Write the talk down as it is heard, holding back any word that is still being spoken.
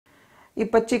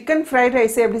இப்போ chicken fried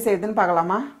rice எப்படி செய்யுதுன்னு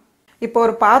பார்க்கலாமா? இப்போ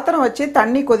ஒரு பாத்திரம் வச்சு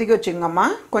தண்ணி கொதிக்க வச்சுக்கோங்கம்மா.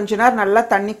 கொஞ்ச நேரம் நல்லா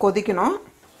தண்ணி கொதிக்கணும்.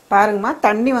 பாருங்கம்மா,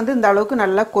 தண்ணி வந்து இந்த அளவுக்கு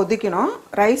நல்லா கொதிக்கணும்.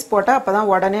 ரைஸ் போட்டால் அப்போ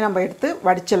தான் உடனே நம்ம எடுத்து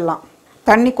வடிச்சிடலாம்.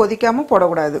 தண்ணி கொதிக்காமல்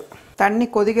போடக்கூடாது. தண்ணி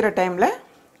கொதிக்கிற டைமில்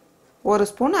ஒரு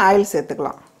ஸ்பூன் ஆயில்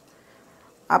சேர்த்துக்கலாம்.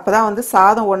 அப்போ தான் வந்து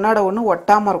சாதம் ஒன்றோட ஒன்று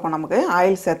ஒட்டாமல் இருக்கும். நமக்கு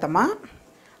ஆயில் சேர்த்தோமா.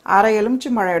 அரை எலுமிச்சை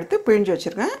பழம் எடுத்து பிழிஞ்சு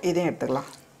வச்சுருக்கேன். இதையும் எடுத்துக்கலாம்.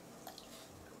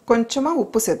 கொஞ்சமாக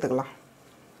உப்பு சேர்த்துக்கலாம்.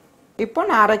 இப்போ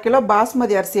நான் 1/2 கிலோ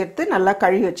பாஸ்மதி அரிசி எடுத்து நல்லா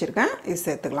கழுவி வச்சுருக்கேன். இது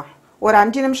சேர்த்துக்கலாம். ஒரு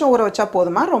 5 நிமிஷம் ஊற வச்சா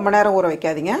போதுமா, ரொம்ப நேரம் ஊற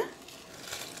வைக்காதீங்க.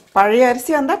 பழைய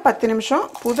அரிசியாக இருந்தால் 10 நிமிஷம்,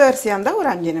 புது அரிசியாக இருந்தால் ஒரு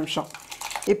 5 நிமிஷம்.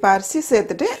 இப்போ அரிசி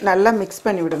சேர்த்துட்டு நல்லா மிக்ஸ்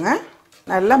பண்ணி விடுங்க.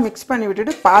 நல்லா மிக்ஸ் பண்ணி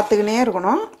விட்டுட்டு பார்த்துக்கினே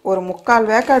இருக்கணும். ஒரு 3/4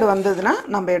 வேக்காடு வந்ததுன்னா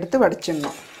நம்ம எடுத்து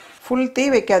வடிச்சிடணும். ஃபுல் தீ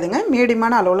வைக்காதுங்க,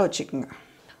 மீடியமான அளவில் வச்சுக்கோங்க.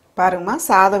 பாருங்கம்மா,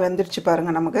 சாதம் வெந்துடுச்சு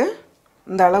பாருங்கள். நமக்கு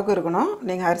இந்த அளவுக்கு இருக்கணும்.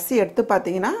 நீங்கள் அரிசி எடுத்து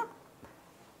பார்த்தீங்கன்னா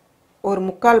ஒரு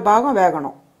 3/4 பாகம்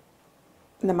வேகணும்.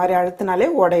 இந்த மாதிரி அழுத்தினாலே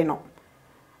உடையணும்.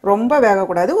 ரொம்ப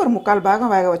வேகக்கூடாது. ஒரு 3/4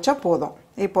 பாகம் வேக வச்சா போதும்.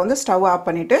 இப்போ வந்து ஸ்டவ் ஆஃப்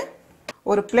பண்ணிவிட்டு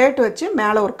ஒரு பிளேட் வச்சு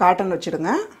மேலே ஒரு காட்டன்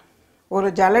வச்சுடுங்க. ஒரு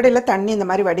ஜல்லடையில் தண்ணி இந்த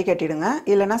மாதிரி வடிகட்டிடுங்க.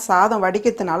 இல்லைன்னா சாதம்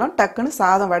வடிக்கிறதுனாலும் டக்குன்னு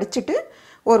சாதம் வடிச்சிட்டு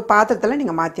ஒரு பாத்திரத்தில்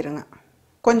நீங்கள் மாற்றிடுங்க.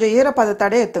 கொஞ்சம்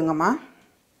ஈரப்பதத்தோடே எடுத்துங்கம்மா.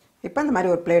 இப்போ இந்த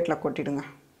மாதிரி ஒரு பிளேட்டில் கொட்டிடுங்க.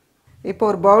 இப்போ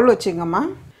ஒரு பவுல் வச்சுங்கம்மா.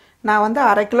 நான் வந்து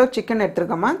 1/2 கிலோ சிக்கன்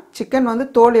எடுத்துருக்கேம்மா. சிக்கன் வந்து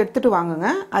தோல் எடுத்துகிட்டு வாங்குங்க.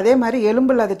 அதே மாதிரி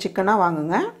எலும்பு இல்லாத சிக்கனாக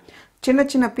வாங்குங்க. சின்ன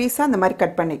சின்ன பீஸாக இந்த மாதிரி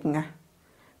கட் பண்ணிக்கோங்க.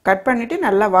 கட் பண்ணிவிட்டு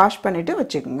நல்லா வாஷ் பண்ணிவிட்டு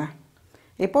வச்சுக்கோங்க.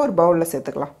 இப்போ ஒரு பவுலில்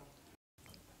சேர்த்துக்கலாம்.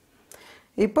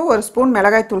 இப்போ ஒரு ஸ்பூன்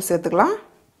மிளகாய்த்தூள் சேர்த்துக்கலாம்.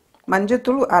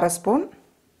 மஞ்சத்தூள் 1/2 ஸ்பூன்,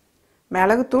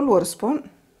 மிளகுத்தூள் 1 ஸ்பூன்,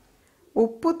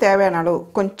 உப்பு தேவையான அளவு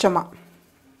கொஞ்சமாக,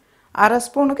 1/2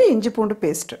 ஸ்பூனுக்கு இஞ்சி பூண்டு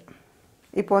பேஸ்ட்டு.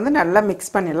 இப்போ வந்து நல்லா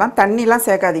மிக்ஸ் பண்ணிடலாம். தண்ணிலாம்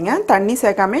சேர்க்காதீங்க. தண்ணி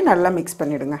சேர்க்காமே நல்லா மிக்ஸ்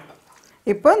பண்ணிவிடுங்க.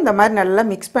 இப்போ இந்த மாதிரி நல்லா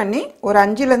மிக்ஸ் பண்ணி ஒரு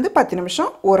 5லேருந்து 10 நிமிஷம்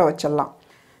ஊற வச்சிடலாம்.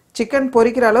 சிக்கன்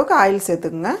பொரிக்கிற அளவுக்கு ஆயில்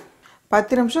சேர்த்துக்குங்க.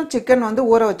 10 நிமிஷம் சிக்கன் வந்து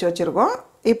ஊற வச்சுருக்கோம்.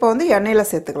 இப்போ வந்து எண்ணெயில்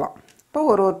சேர்த்துக்கலாம். இப்போ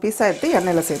ஒரு பீஸாக எடுத்து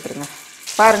எண்ணெயில் சேர்த்துருங்க.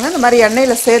 பாருங்கள், இந்த மாதிரி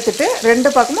எண்ணெயில் சேர்த்துட்டு 2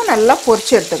 பக்கமும் நல்லா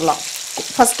பொரிச்சு எடுத்துக்கலாம்.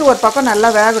 ஃபஸ்ட்டு ஒரு பக்கம் நல்லா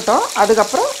வேகட்டும்,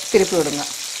 அதுக்கப்புறம் திருப்பி விடுங்க.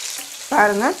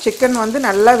 பாருங்கள், சிக்கன் வந்து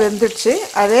நல்லா வெந்துடுச்சு.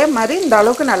 அதே மாதிரி இந்த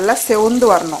அளவுக்கு நல்லா செவந்து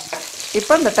வரணும்.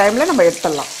 இப்போ இந்த டைமில் நம்ம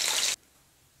எடுத்துடலாம்.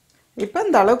 இப்போ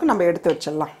இந்த அளவுக்கு நம்ம எடுத்து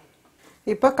வச்சிடலாம்.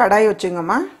 இப்போ கடாய்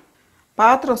வச்சுங்கம்மா.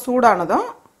 பாத்திரம் சூடானதும்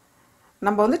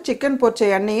நம்ம வந்து சிக்கன் பொரிச்ச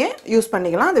எண்ணெயை யூஸ்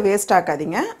பண்ணிக்கலாம். அது வேஸ்ட்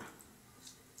ஆக்காதீங்க.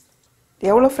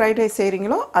 எவ்வளோ ஃப்ரைட் ரைஸ்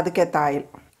செய்கிறீங்களோ அதுக்கேற்ற ஆயில்.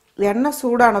 எண்ணெய்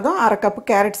சூடானதும் 1/2 கப்பு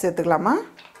கேரட் சேர்த்துக்கலாமா.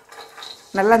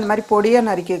 நல்லா இந்த மாதிரி பொடியாக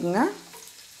நறுக்கிக்குங்க.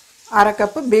 1/2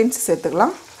 கப்பு பீன்ஸ்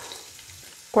சேர்த்துக்கலாம்.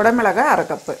 குடமிளகாய் 1/2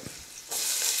 கப்பு,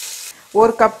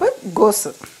 1 கப்பு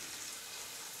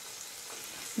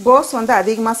கோஸ் வந்து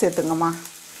அதிகமாக சேர்த்துங்கம்மா.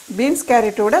 பீன்ஸ்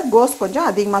கேரட்டோட கோஸ் கொஞ்சம்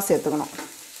அதிகமாக சேர்த்துக்கணும்.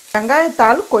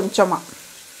 வெங்காயத்தாள் கொஞ்சமாக.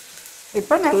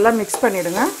 இப்போ நல்லா மிக்ஸ்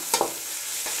பண்ணிவிடுங்க.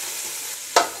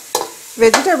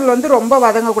 வெஜிடபிள் வந்து ரொம்ப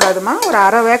வதங்கக்கூடாதுமா, ஒரு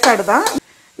 1/2 வேக்காடு தான்.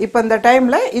 இப்போ இந்த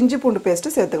டைமில் இஞ்சி பூண்டு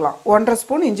பேஸ்ட்டு சேர்த்துக்கலாம். 1/2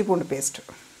 ஸ்பூன் இஞ்சி பூண்டு பேஸ்ட்டு.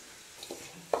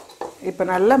 இப்போ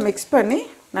நல்லா மிக்ஸ் பண்ணி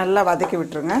நல்லா வதக்கி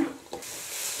விட்டுருங்க.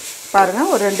 பாருங்கள்,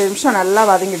 ஒரு 2 நிமிஷம் நல்லா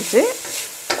வதங்கிடுச்சு.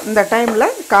 இந்த டைமில்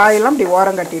காயெல்லாம் இப்படி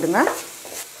ஓரம் கட்டிடுங்க.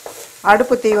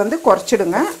 அடுப்பு தீ வந்து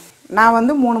குறைச்சிடுங்க. நான்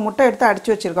வந்து 3 முட்டை எடுத்து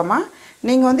அடித்து வச்சுருக்கேம்மா.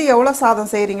 நீங்கள் வந்து எவ்வளோ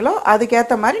சாதம் செய்கிறீங்களோ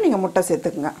அதுக்கேற்ற மாதிரி நீங்கள் முட்டை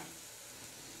சேர்த்துக்குங்க.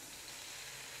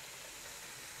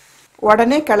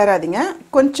 உடனே கிளறாதீங்க,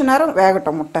 கொஞ்ச நேரம்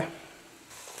வேகட்டும் முட்டை.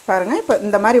 பாருங்கள், இப்போ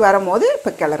இந்த மாதிரி வரும்போது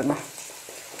இப்போ கிளறுங்க.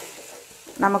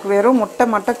 நமக்கு வெறும் முட்டை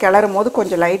மட்டும் கிளறும் போது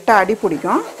கொஞ்சம் லைட்டாக அடி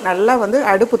பிடிக்கும். நல்லா வந்து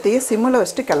அடுப்பு தீயை சிம்மில்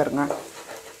வச்சுட்டு கிளறுங்க.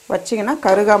 வச்சிங்கன்னா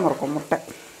கருகாமல் இருக்கும் முட்டை.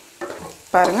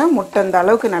 பாருங்கள், முட்டை இந்த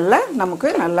அளவுக்கு நல்லா நமக்கு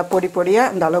நல்லா பொடி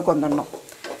பொடியாக இந்த அளவுக்கு வந்துடணும்.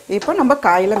 இப்போ நம்ம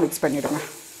காயில் மிக்ஸ் பண்ணிவிடுங்க.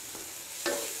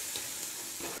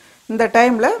 இந்த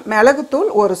டைமில்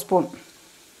மிளகுத்தூள் 1 ஸ்பூன்,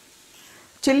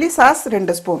 சில்லி சாஸ்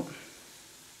 2 ஸ்பூன்.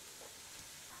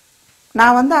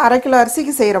 நான் வந்து 1/2 கிலோ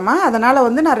அரிசிக்கு செய்கிறேம்மா, அதனால்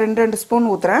வந்து நான் 2 ஸ்பூன்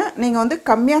ஊற்றுறேன். நீங்கள் வந்து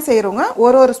கம்மியாக செய்கிறவங்க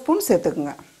 1 ஸ்பூன்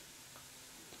சேர்த்துக்குங்க.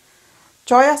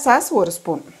 Soya sauce 1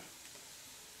 spoon.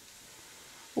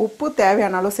 உப்பு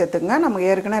தேவையான அளவு சேர்த்துக்குங்க. நம்ம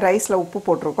ஏற்கனவே ரைஸில் உப்பு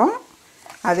போட்டிருக்கோம்,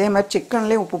 அதே மாதிரி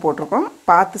சிக்கன்லேயும் உப்பு போட்டிருக்கோம்,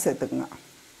 பார்த்து சேர்த்துக்குங்க.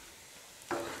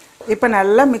 இப்போ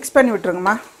நல்லா மிக்ஸ் பண்ணி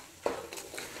விட்டுருங்கம்மா.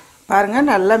 பாருங்கள்,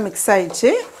 நல்லா மிக்ஸ்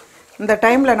ஆயிடுச்சு. இந்த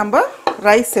டைமில் நம்ம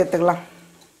ரைஸ் சேர்த்துக்கலாம்.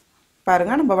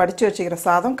 பாருங்கள், நம்ம வடித்து வச்சுக்கிற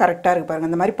சாதம் கரெக்டாக இருக்குது பாருங்கள்.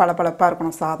 இந்த மாதிரி பளபளப்பாக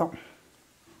இருக்கணும் சாதம்.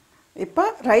 இப்போ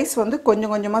ரைஸ் வந்து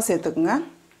கொஞ்சம் கொஞ்சமாக சேர்த்துக்குங்க.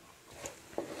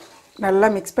 நல்லா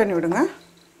மிக்ஸ் பண்ணி விடுங்க.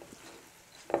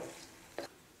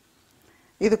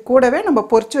 இது கூடவே நம்ம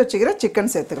பொரிச்சு வச்சுக்கிற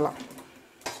சிக்கன் சேர்த்துக்கலாம்.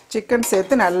 சிக்கன்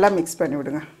சேர்த்து நல்லா மிக்ஸ் பண்ணி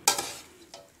விடுங்க.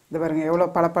 இது பாருங்கள், எவ்வளோ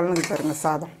பளபளன்னு பாருங்கள்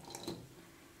சாதம்.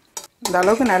 இந்த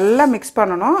அளவுக்கு நல்லா மிக்ஸ்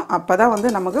பண்ணணும். அப்போ தான் வந்து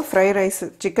நமக்கு fried rice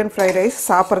chicken fried rice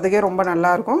சாப்பிட்றதுக்கே ரொம்ப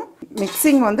நல்லாயிருக்கும்.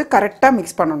 மிக்சிங் வந்து கரெக்டாக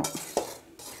மிக்ஸ் பண்ணணும்.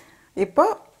 இப்போ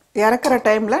இறக்குற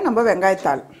டைமில் நம்ம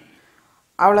வெங்காயத்தாள்.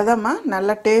 அவ்வளோதாம்மா,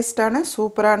 நல்ல டேஸ்டான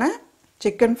சூப்பரான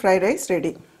சிக்கன் ஃப்ரைட் ரைஸ்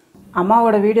ரெடி.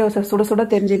 அம்மாவோட வீடியோஸை சுட சுட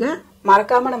தெரிஞ்சுக்க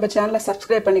மறக்காமல் நம்ம சேனலை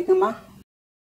சப்ஸ்கிரைப் பண்ணிக்கோமா.